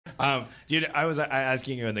I was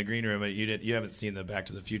asking you in the green room, but you haven't seen the Back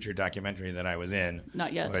to the Future documentary that I was in.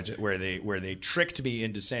 Not yet. Where they tricked me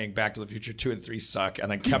into saying Back to the Future 2 and 3 suck,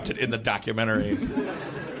 and then kept it in the documentary.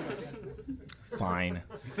 Fine.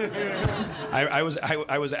 I was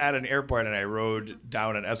at an airport and I rode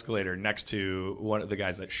down an escalator next to one of the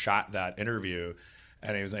guys that shot that interview,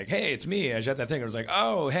 and he was like, "Hey, it's me. I shot that thing." I was like,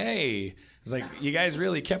 "Oh, hey." I was like, "You guys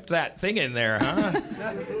really kept that thing in there, huh?"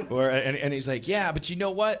 and he's like, "Yeah, but you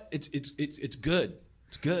know what? It's good.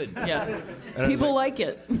 It's good." Yeah. People like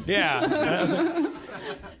it. Yeah.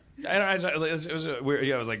 And I was like, it was weird.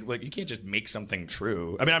 Yeah, I was like, you can't just make something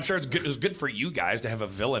true. I mean, I'm sure it's good. It was good for you guys to have a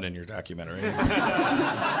villain in your documentary.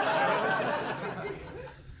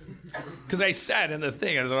 Because I said in the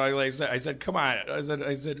thing, I said, come on. I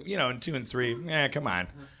said, in 2 and 3, come on.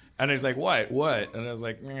 And he's like, what? And I was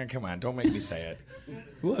like, come on, don't make me say it.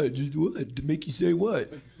 What? Just what? To make you say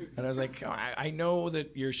what? And I was like, I know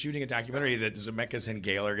that you're shooting a documentary that Zemeckis and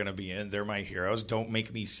Gale are going to be in. They're my heroes. Don't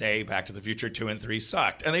make me say Back to the Future 2 and 3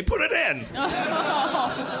 sucked. And they put it in.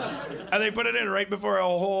 And they put it in right before a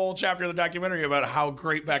whole chapter of the documentary about how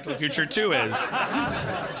great Back to the Future 2 is.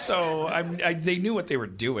 So they knew what they were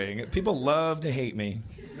doing. People love to hate me.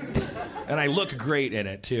 And I look great in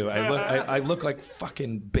it, too. I look like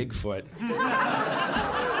fucking Bigfoot.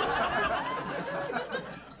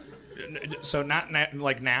 So not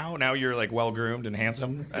like now you're like well groomed and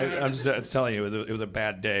handsome. I'm just telling you, it was a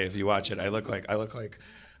bad day. If you watch it, I look like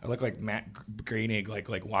Matt Groening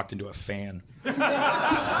like walked into a fan.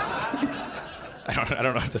 I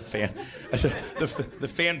don't know if the fan the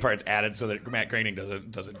fan part's added so that Matt Groening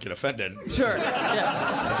doesn't get offended. Sure.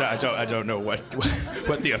 Yes. I don't know what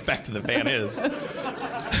the effect of the fan is.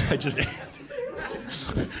 I just.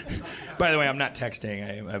 By the way, I'm not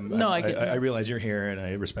texting. I realize you're here and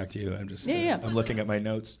I respect you. I'm just I'm looking at my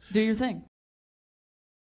notes. Do your thing.